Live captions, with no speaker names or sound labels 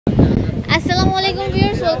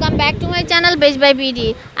Welcome back to my channel best by BD.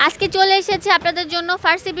 আজকে চলে এসেছে আপনাদের জন্য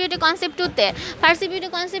ফার্সি বিউটি কনসেপ্ট 2-তে। ফার্সি বিউটি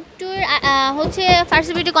কনসেপ্ট 2 হচ্ছে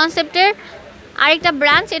ফার্সি বিউটি কনসেপ্টের আরেকটা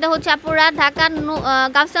ব্রাঞ্চ। এটা হচ্ছে আপুরা ঢাকা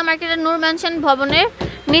গাউসা মার্কেটের নূর ম্যানশন ভবনের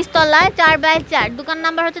নিচতলায় 4/4, দোকান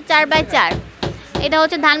নাম্বার হচ্ছে 4/4। এটা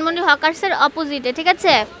হচ্ছে ধানমন্ডি হকার্সের অপোজিটে, ঠিক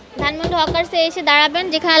আছে? ধানমন্ডি হকার্সে এসে দাঁড়াবেন,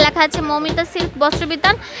 যেখানে লেখা আছে মৌমিতা সিল্ক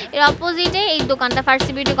বস্ত্রবিতান, এর অপোজিটে এই দোকানটা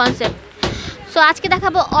ফার্সি বিউটি কনসেপ্ট। সো আজকে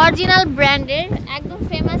দেখাবো অরিজিনাল ব্র্যান্ডের, একদম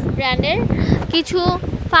ফেমাস ব্র্যান্ডের কিছু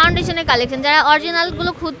ফাউন্ডেশনের কালেকশন। যারা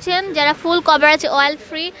অরিজিনালগুলো খুঁজছেন, যারা ফুল কভারেজ অয়েল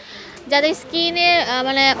ফ্রি, যাদের স্কিনে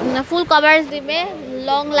মানে ফুল কভারেজ দেবে,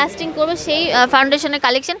 লং লাস্টিং করবে, সেই ফাউন্ডেশনের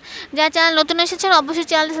কালেকশন। যারা চ্যানেল নতুন এসেছেন অবশ্যই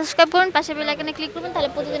চ্যানেলটি সাবস্ক্রাইব করুন, পাশে বেল আইকনে ক্লিক করবেন, তাহলে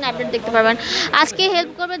প্রতিদিন আপডেট দেখতে পারবেন। আজকে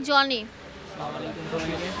হেল্প করবে জনি।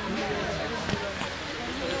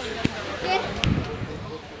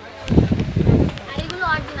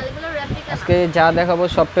 আজকে যা দেখাবো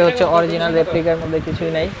সবটাই হচ্ছে অরিজিনাল, রেপ্লিকার মধ্যে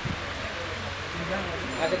কিছুই নাই।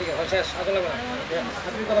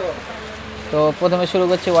 তো প্রথমে শুরু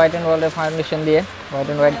করছি হোয়াইট অ্যান্ড ওয়াইল্ডের ফাউন্ডেশন দিয়ে। হোয়াইট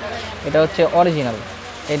অ্যান্ড হোয়াইট এটা হচ্ছে অরিজিনাল,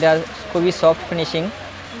 এটা খুবই সফট ফিনিশিং,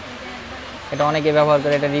 এটা অনেকে ব্যবহার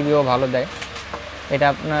করে, এটা রিভিউও ভালো দেয়। এটা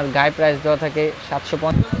আপনার গায়ে প্রাইস দেওয়া থাকে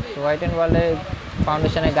 750। হোয়াইট অ্যান্ড ওয়াইল্ডের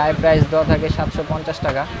ফাউন্ডেশনের গায়ে প্রাইস দেওয়া থাকে 750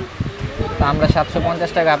 টাকা। তো আমরা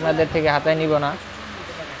 750 টাকা আপনাদের থেকে হাতায় নিব না,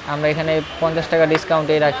 আমরা এখানে 50 টাকা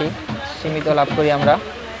ডিসকাউন্টেই রাখি, সীমিত লাভ করি আমরা।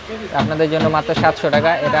 আপনাদের জন্য মাত্র 700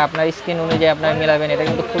 টাকা। এটা আপনার স্কিন অনুযায়ী আপনারা মিলাবেন। এটা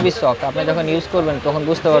কিন্তু খুবই সফট, আপনি যখন ইউজ করবেন তখন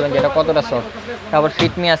বুঝতে পারবেন যে এটা কতটা সফট। তারপর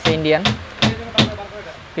ফিটমি আছে ইন্ডিয়ান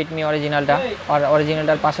ফিটমি অরিজিনালটা, আর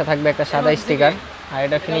অরিজিনালটার পাশে থাকবে একটা সাদা স্টিকার। আর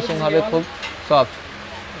এটা ফিনিশিং হবে খুব সফট,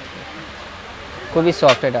 খুবই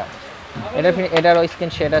সফট। এটারও স্কিন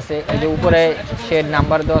শেড আছে, এই যে উপরে শেড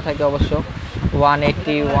নাম্বার দেওয়া থাকে অবশ্য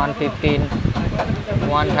 180, 115,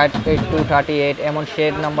 138, 238 এমন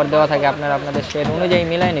শেড নাম্বার দেওয়া থাকে। আপনারা আপনাদের শেড অনুযায়ী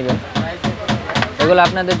মিলাই নেবেন। এগুলো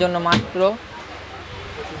আপনাদের জন্য মাত্র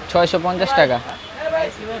 650 টাকা,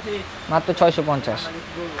 মাত্র 650,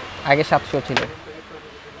 আগে 700 ছিল।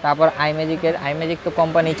 তারপর আইম্যাজিক তো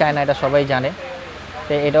কোম্পানি চায় না, এটা সবাই জানে।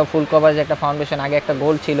 তো এটাও ফুল কভারেজ একটা ফাউন্ডেশন, আগে একটা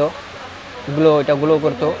গোল্ড ছিল গ্লো, এটা গ্লো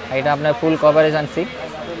করতো। এটা আপনার ফুল কভারেজ আনছি,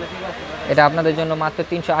 এটা আপনাদের জন্য মাত্র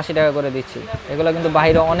 380 টাকা করে দিচ্ছি। এগুলো কিন্তু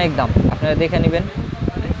বাইরে অনেক দাম, আপনারা দেখে নেবেন।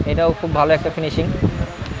 এটাও খুব ভালো একটা ফিনিশিং।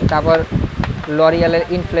 তারপর লরিয়ালের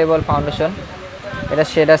ইনফ্লেবল ফাউন্ডেশন, এটা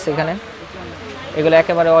শেড আছে এখানে। এগুলো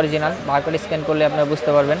একেবারে অরিজিনাল, বারকোড স্ক্যান করলে আপনারা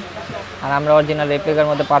বুঝতে পারবেন। আর আমরা অরিজিনাল রেপ্লিকার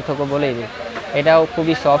মধ্যে পার্থক্য বলেই দিই। এটাও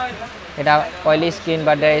খুবই সফট, এটা অয়েলি স্কিন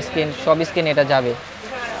বা ড্রাই স্কিন সব স্কিন এটা যাবে,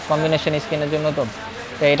 কম্বিনেশন স্কিনের জন্য। তো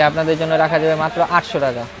এটা আপনাদের জন্য রাখা যাবে মাত্র 800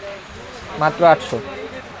 টাকা, মাত্র 800।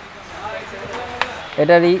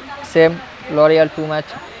 এটারই সেম লরিয়াল 2 ম্যাচ,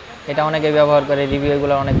 এটা অনেকে ব্যবহার করে, রিভিউ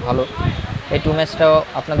এগুলো অনেক ভালো। এই 2 ম্যাচটাও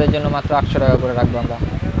আপনাদের জন্য মাত্র 800 টাকা করে রাখবো আমরা।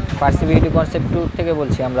 ফার্সি বিউটি কনসেপ্ট 2 থেকে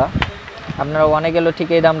বলছি আমরা, আপনারা ওয়ানে গেলেও ঠিক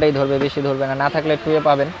এই দামটাই ধরবে, বেশি ধরবে না। না থাকলে 2-এ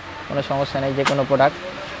পাবেন, কোনো সমস্যা নেই, যে কোনো প্রোডাক্ট।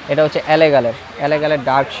 এটা হচ্ছে এলেগালের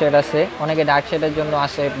ডার্ক শেড আছে, অনেকে ডার্ক শেডের জন্য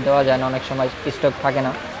আসে, দেওয়া যায় না, অনেক সময় স্টক থাকে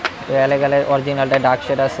না। তো এলেগালের অরিজিনালটা ডার্ক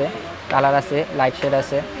শেড আছে, কালার আছে, লাইট শেড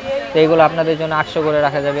আছে। তো এইগুলো আপনাদের জন্য 800 করে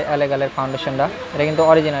রাখা যাবে। এলেগালের ফাউন্ডেশনটা এটা কিন্তু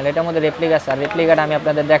অরিজিনাল, এটার মধ্যে রেপ্লিকা আছে। আর রেপ্লিকাটা আমি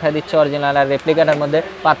আপনাদের দেখা দিচ্ছি অরিজিনাল আর রেপ্লিকাটার মধ্যে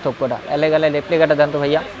পার্থক্যটা। এলেগালের রেপ্লিকাটা জানতো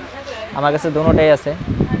ভাইয়া, আমার কাছে দুটোটাই আছে,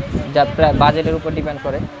 যা প্রায় বাজেটের উপর ডিপেন্ড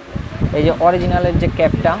করে। এই যে অরিজিনালের যে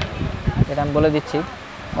ক্যাপটা, এটা আমি বলে দিচ্ছি,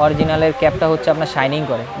 অরিজিনালের ক্যাপটা হচ্ছে আপনার শাইনিং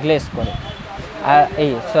করে, গ্লেজ করে। আর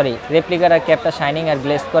রেপ্লিকার ক্যাপটা শাইনিং আর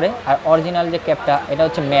গ্লেজ করে। আর অরিজিনাল যে ক্যাপটা, এটা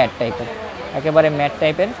হচ্ছে ম্যাট টাইপের, একেবারে ম্যাট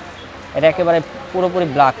টাইপের। এটা একেবারে পুরোপুরি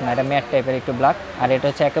ব্ল্যাক না, এটা ম্যাট টাইপের, একটু ব্ল্যাক। আর এটা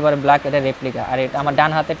হচ্ছে একেবারে ব্ল্যাক, এটা রেপ্লিকা। আর এটা আমার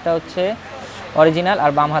ডান হাতেরটা হচ্ছে অরিজিনাল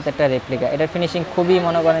আর বাম হাতেরটা রেপ্লিকা। এটার ফিনিশিং খুবই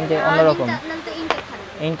মনে করেন যে অন্যরকম,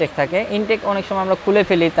 ইনটেক থাকে। ইনটেক অনেক সময় আমরা খুলে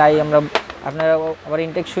ফেলি, তাই আমরা আপনারা আবার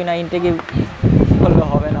ইনটেক শুই না, ইনটেকই করলে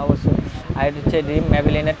হবে না অবশ্যই। আর এটা হচ্ছে ড্রিম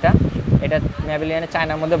ম্যাবিলিনেরটা, এটা ম্যাবিলিনের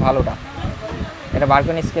চায়নার মধ্যে ভালোটা। এটা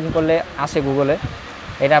বারকোড স্ক্যান করলে আসে গুগলে।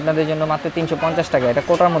 এটা আপনাদের জন্য মাত্র 350 টাকা, এটা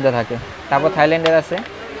কোটার মধ্যে থাকে। তারপর থাইল্যান্ডের আছে,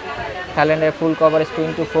 থাইল্যান্ডের ফুল কভারেজ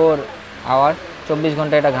 24 আওয়ার, 24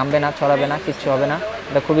 ঘন্টা এটা ঘামবে না, ছড়াবে না, কিচ্ছু হবে না।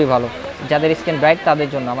 এটা খুবই ভালো যাদের স্কিন ব্রাইট তাদের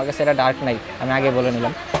জন্য। আমার কাছে এটা ডার্ক নাই, আমি আগে বলে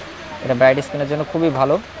নিলাম, এটা ব্রাইট স্কিনের জন্য খুবই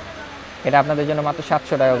ভালো। এটা আপনাদের জন্য মাত্র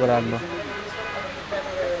 700 টাকা করে রাখবো।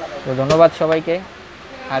 তো ধন্যবাদ সবাইকে।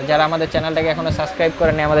 আর যারা আমাদের চ্যানেলটাকে এখনও সাবস্ক্রাইব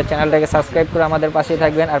করেন, আমাদের চ্যানেলটাকে সাবস্ক্রাইব করে আমাদের পাশেই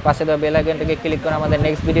থাকবেন। আর পাশে দেওয়া বেল আইকনটাকে ক্লিক করে আমাদের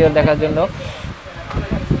নেক্সট ভিডিও দেখার জন্য।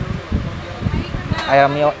 আর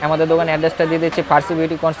আমি আমাদের দোকানের অ্যাড্রেসটা দিয়ে দিচ্ছি, ফার্সি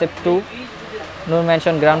বিউটি কনসেপ্ট 2, নূর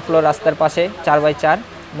ম্যানশন, গ্রাউন্ড ফ্লোর, রাস্তার পাশে, 4/4।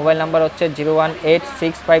 মোবাইল নাম্বার হচ্ছে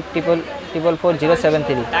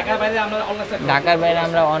 01865444073। ঢাকার বাইরে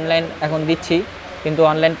আমরা অনলাইন এখন দিচ্ছি, কিন্তু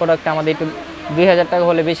অনলাইন প্রোডাক্টটা আমাদের একটু 2000 টাকা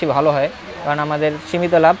হলে বেশি ভালো হয়, কারণ আমাদের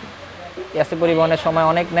সীমিত লাভ। এসে পরিবহনের সময়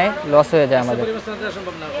অনেক নেয়, লস হয়ে যায় আমাদের।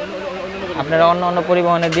 আপনারা অন্য অন্য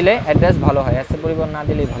পরিবহনে দিলে অ্যাড্রেস ভালো হয়, এসে পরিবহন না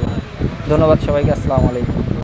দিলেই ভালো হয়। ধন্যবাদ সবাইকে, আসসালামু আলাইকুম।